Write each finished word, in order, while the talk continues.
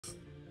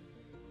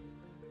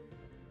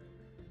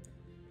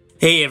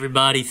Hey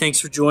everybody, thanks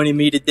for joining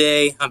me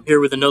today. I'm here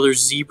with another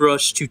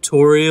Zbrush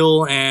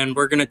tutorial and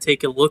we're going to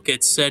take a look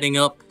at setting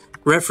up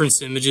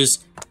reference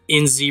images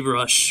in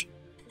Zbrush.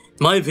 In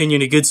my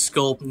opinion, a good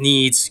sculpt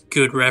needs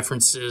good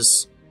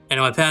references. And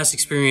in my past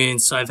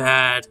experience, I've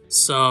had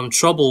some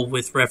trouble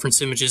with reference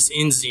images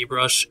in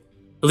Zbrush,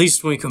 at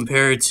least when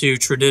compared to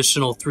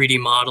traditional 3D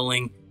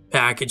modeling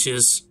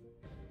packages.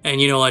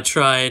 And I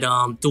tried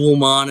dual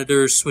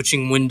monitors,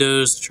 switching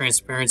windows, the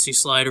transparency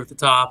slider at the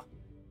top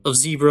of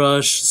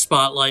Zbrush,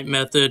 spotlight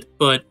method,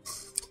 but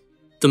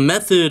the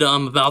method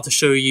I'm about to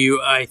show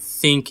you I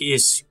think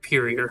is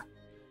superior.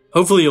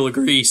 Hopefully you'll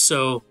agree,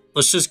 so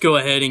let's just go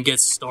ahead and get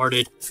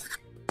started.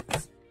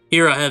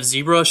 Here I have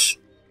Zbrush,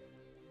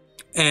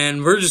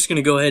 and we're just going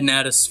to go ahead and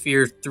add a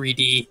sphere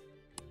 3D.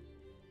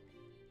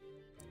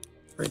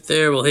 Right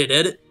there, we'll hit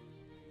edit,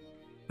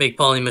 make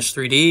polymesh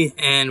 3D,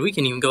 and we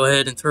can even go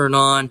ahead and turn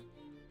on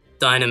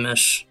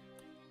Dynamesh.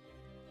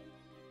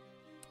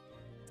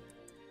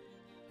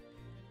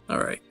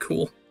 Alright,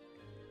 cool.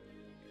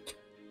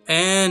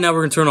 And now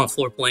we're going to turn on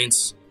floor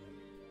planes.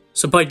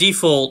 So by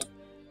default,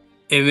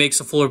 it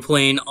makes a floor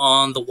plane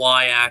on the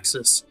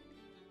y-axis,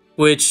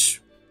 which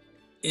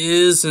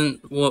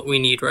isn't what we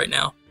need right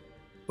now.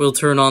 We'll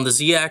turn on the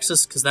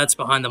z-axis because that's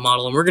behind the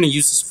model, and we're going to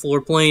use this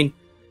floor plane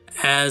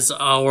as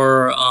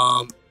our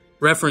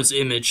reference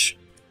image.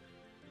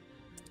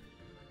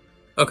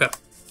 Okay.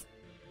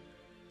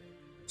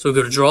 So we'll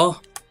go to draw.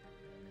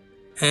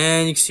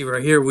 And you can see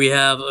right here we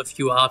have a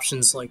few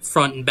options like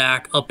front and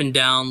back, up and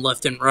down,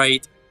 left and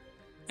right.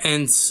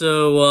 And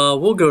so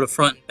we'll go to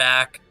front and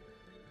back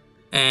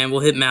and we'll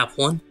hit map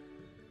 1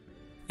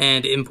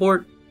 and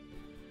import.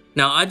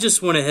 Now I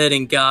just went ahead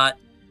and got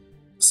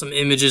some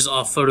images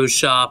off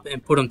Photoshop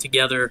and put them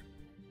together.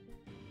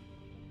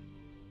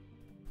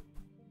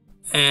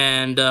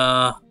 And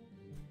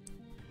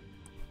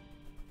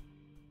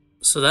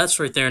so that's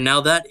right there. Now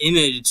that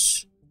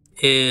image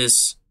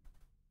is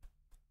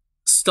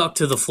stuck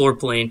to the floor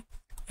plane,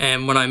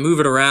 and when I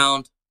move it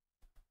around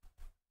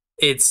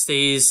it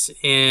stays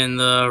in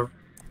the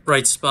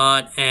right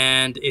spot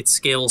and it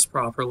scales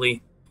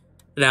properly.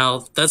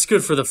 Now that's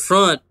good for the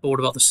front, but what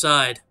about the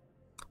side?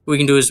 What we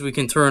can do is we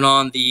can turn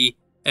on the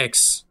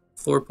X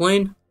floor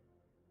plane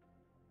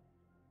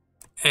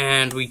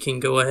and we can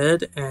go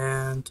ahead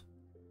and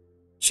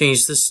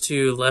change this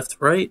to left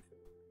right,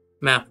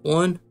 map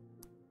 1,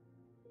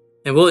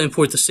 and we'll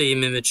import the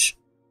same image.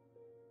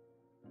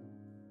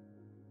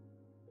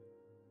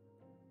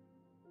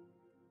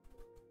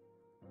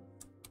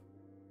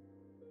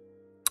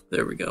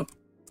 There we go.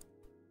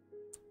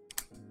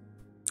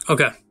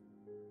 Okay.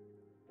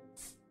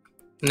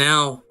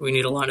 Now we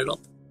need to line it up.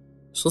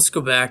 So let's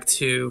go back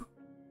to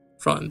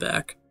front and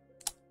back.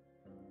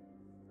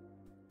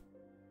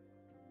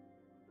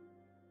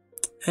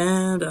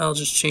 And I'll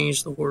just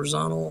change the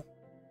horizontal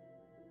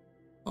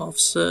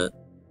offset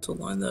to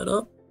line that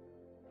up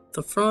at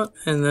the front,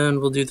 and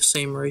then we'll do the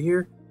same right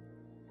here.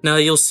 Now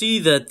you'll see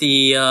that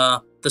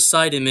the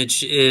side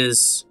image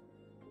is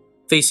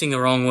facing the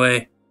wrong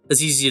way.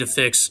 That's easy to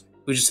fix.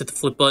 We just hit the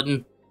flip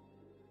button.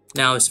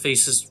 Now his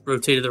face is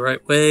rotated the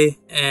right way,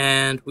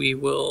 and we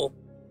will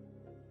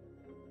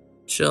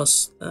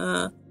adjust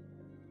that.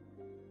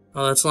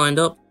 Oh, that's lined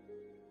up.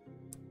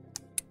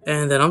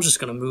 And then I'm just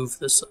going to move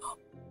this up.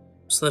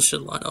 So that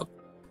should line up.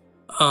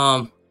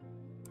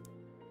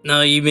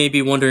 Now you may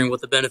be wondering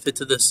what the benefit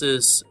to this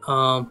is.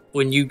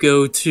 When you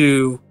go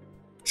to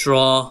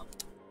draw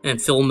and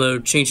fill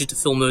mode, change it to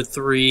fill mode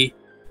 3,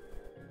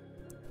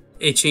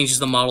 it changes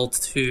the model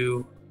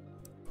to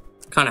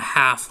kind of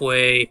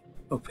halfway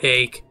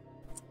opaque,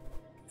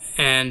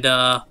 and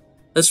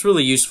that's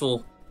really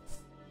useful.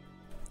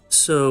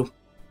 So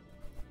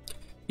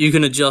you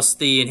can adjust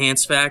the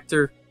enhance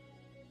factor,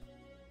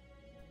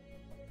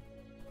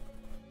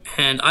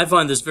 and I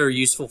find this very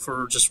useful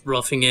for just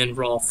roughing in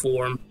raw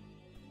form.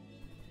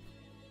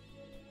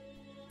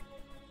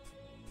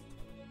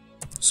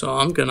 So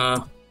I'm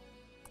gonna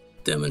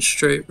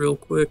demonstrate real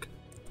quick.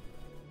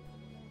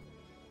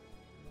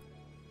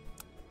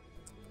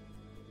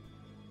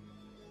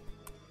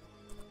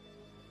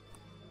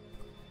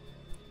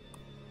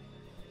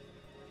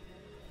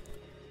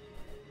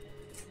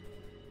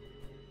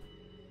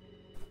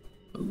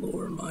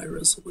 Lower my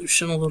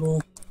resolution a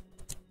little.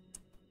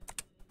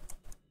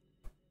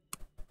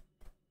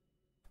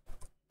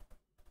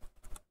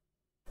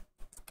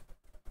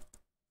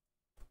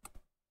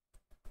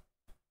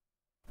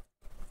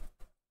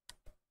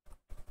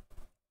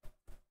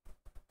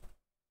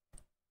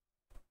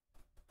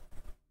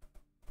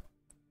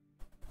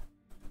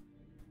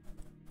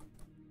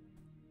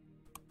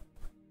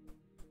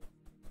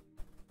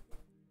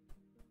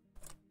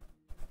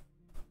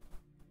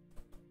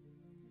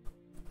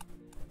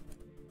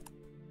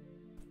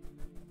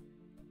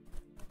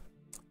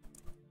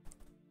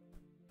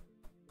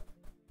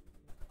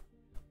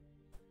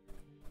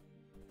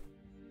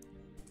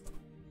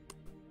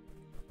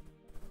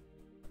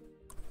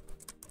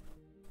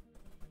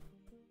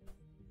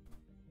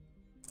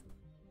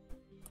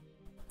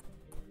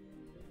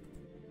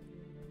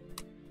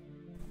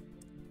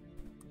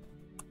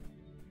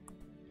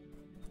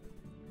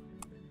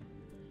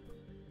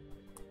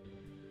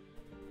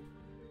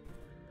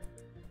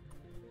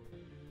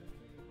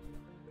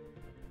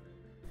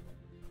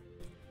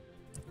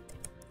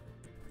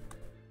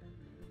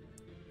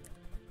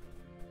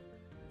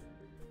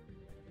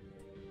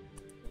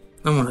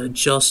 I'm going to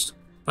adjust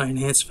my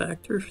enhance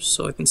factor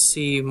so I can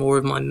see more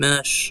of my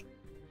mesh.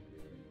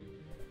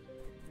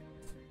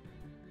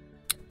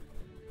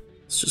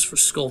 It's just for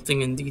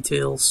sculpting and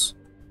details.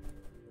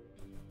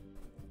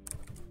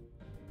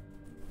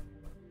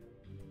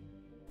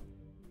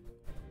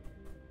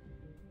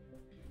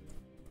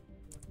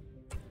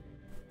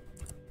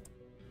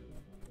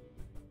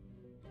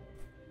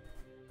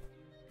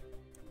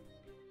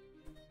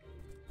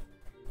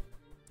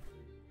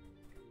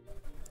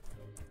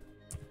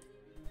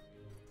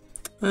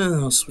 And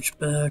I'll switch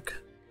back.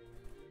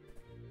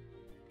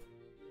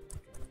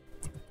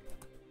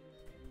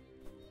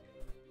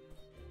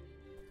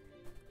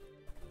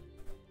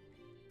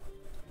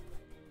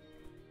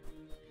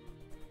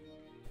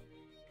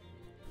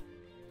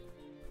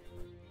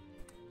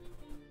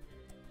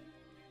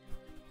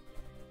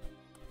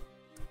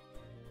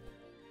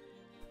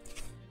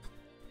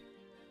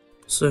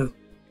 So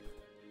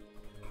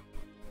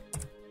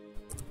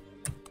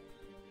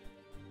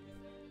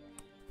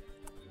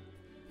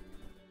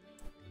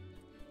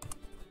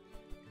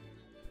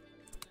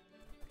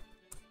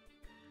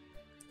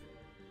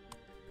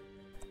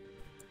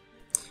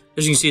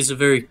as you can see, it's a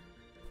very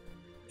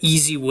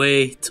easy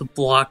way to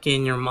block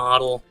in your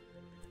model.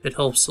 It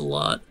helps a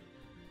lot.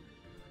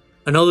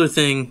 Another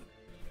thing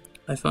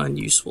I find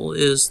useful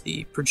is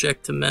the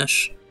project to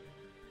mesh.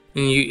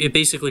 And it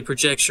basically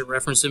projects your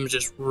reference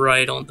images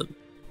right on the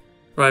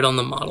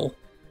model.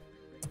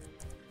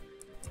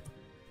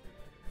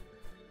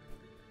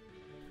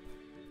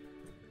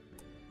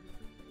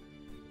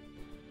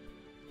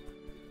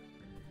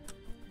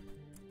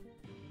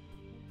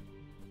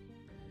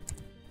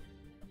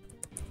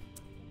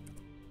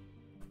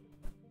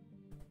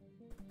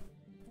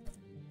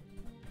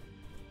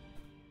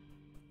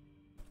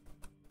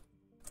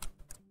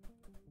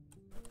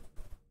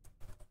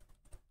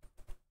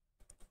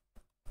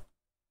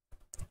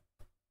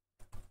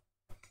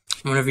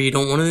 Whenever you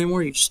don't want it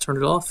anymore, you just turn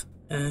it off,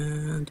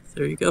 and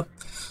there you go.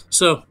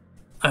 So,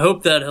 I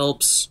hope that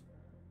helps.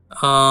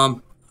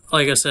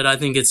 Like I said, I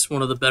think it's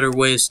one of the better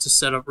ways to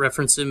set up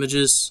reference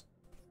images.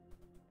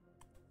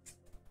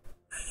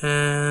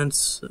 And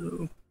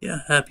so,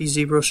 yeah, happy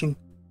ZBrushing.